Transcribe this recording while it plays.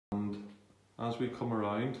as we come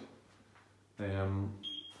around,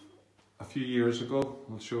 a few years ago,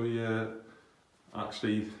 I'll show you,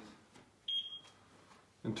 actually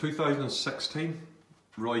in 2016,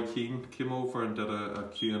 Roy Keane came over and did a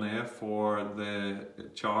Q&A for the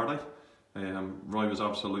charity. Roy was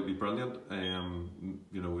absolutely brilliant.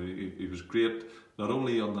 You know, he was great, not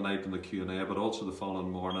only on the night in the Q&A, but also the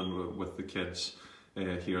following morning with the kids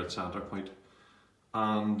here at Centrepoint.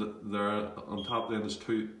 And there, on top then is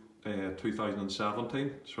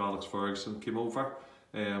 2017, Sir Alex Ferguson came over,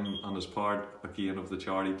 and as part again of the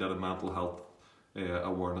charity did a mental health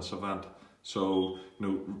awareness event. So, you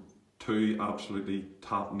know, two absolutely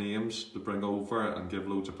top names to bring over and give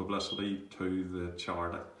loads of publicity to the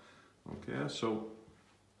charity. Okay, so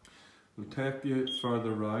we'll take you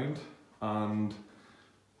further round, and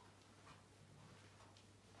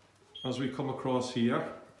as we come across here,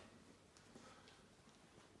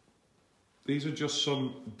 these are just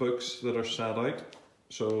some books that are set out.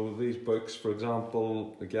 So these books, for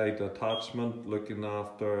example, a guide to attachment, looked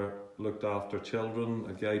after children,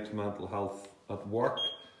 a guide to mental health at work,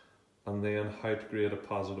 and then how to create a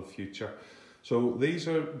positive future. So these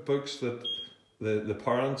are books that the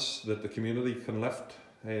parents, that the community can lift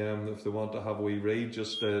if they want to have a wee read,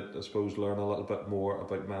 just to, I suppose, learn a little bit more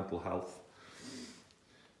about mental health.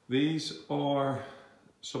 These are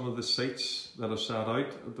some of the seats that are set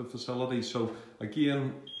out at the facility. So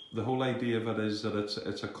again, the whole idea of it is that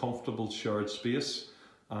it's a comfortable shared space,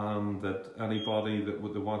 that anybody that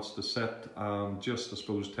wants to sit and just, I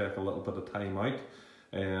suppose, take a little bit of time out,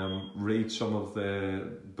 read some of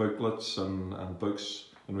the booklets and books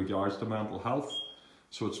in regards to mental health.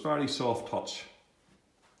 So it's very soft touch.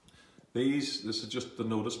 This is just the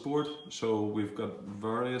notice board. So we've got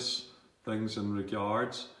various things in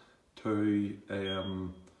regards to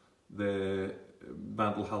the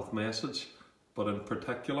mental health message, but in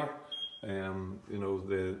particular, you know,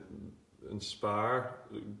 the Inspire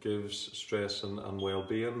gives stress and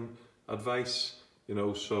well-being advice, you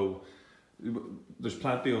know, so there's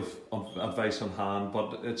plenty of advice on hand,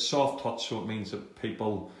 but it's soft touch, so it means that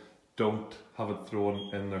people don't have it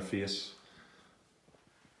thrown in their face.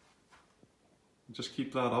 Just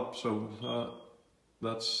keep that up. So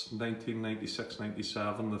that's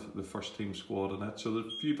 1996-97, the first team squad in it. So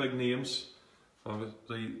there's a few big names.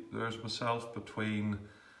 Obviously, there's myself between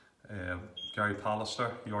Gary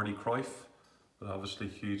Pallister, Jordi Cruyff, but obviously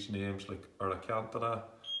huge names like Erla Cantona.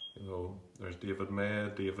 You know, there's David May,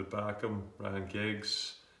 David Beckham, Ryan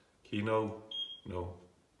Giggs, Keno. You know,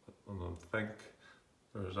 and I think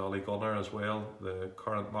there's Ollie Gunnar as well, the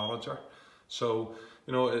current manager. So,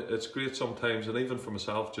 you know, it's great sometimes, and even for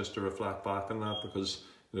myself, just to reflect back on that, because,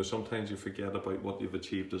 you know, sometimes you forget about what you've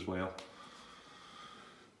achieved as well.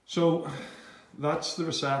 So that's the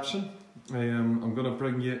reception. I'm going to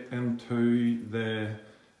bring you into the,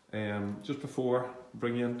 just before I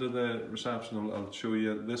bring you into the reception, I'll show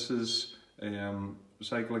you, this is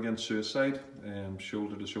Cycle Against Suicide,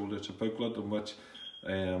 Shoulder to Shoulder. It's a booklet in which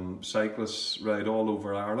cyclists ride all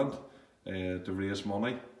over Ireland to raise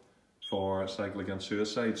money for Cycle Against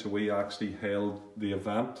Suicide. So we actually held the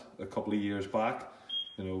event a couple of years back,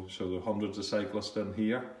 you know, so there are hundreds of cyclists in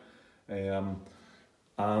here. And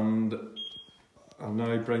I'll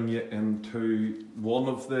now bring you into one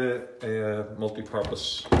of the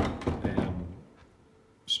multi-purpose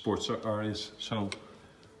sports areas. So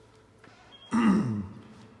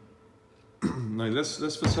now this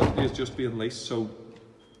facility is just being leased, so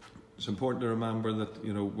it's important to remember that,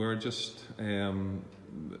 you know, we're just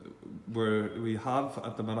we have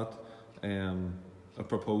at the minute a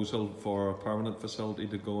proposal for a permanent facility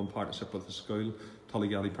to go in partnership with the school,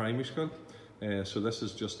 Tullygelly Primary School. So this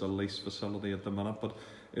is just a lease facility at the minute, but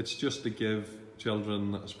it's just to give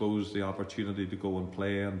children, I suppose, the opportunity to go and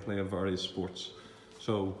play various sports.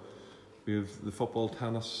 So we have the football,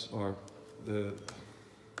 tennis, or there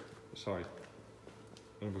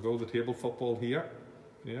we go, the table football here.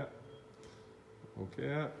 Yeah.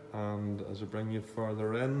 Okay, and as I bring you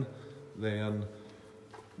further in, then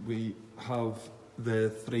we have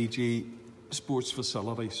the 3G sports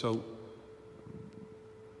facility. So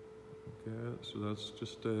okay, so that's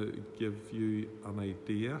just to give you an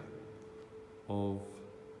idea of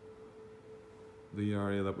the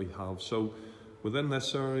area that we have. So within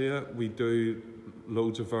this area, we do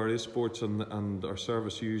loads of various sports, and our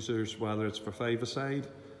service users, whether it's for five-a-side,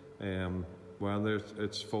 whether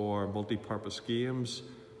it's for multi-purpose games,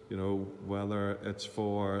 you know, whether it's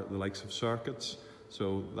for the likes of circuits,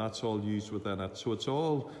 so that's all used within it. So it's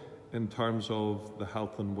all in terms of the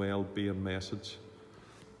health and well-being message.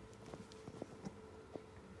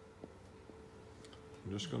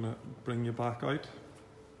 I'm just going to bring you back out.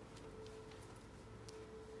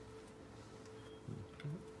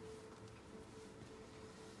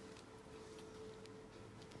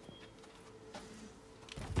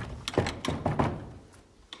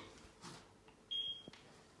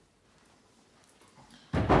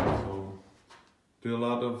 Do a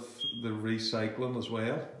lot of the recycling as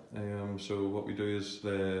well. So what we do is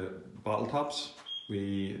the bottle tops.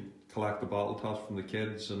 We collect the bottle tops from the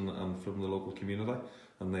kids and from the local community,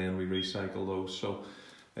 and then we recycle those. So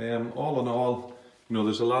all in all, you know,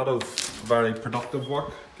 there's a lot of very productive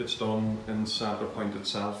work gets done in Centrepoint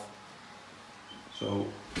itself. So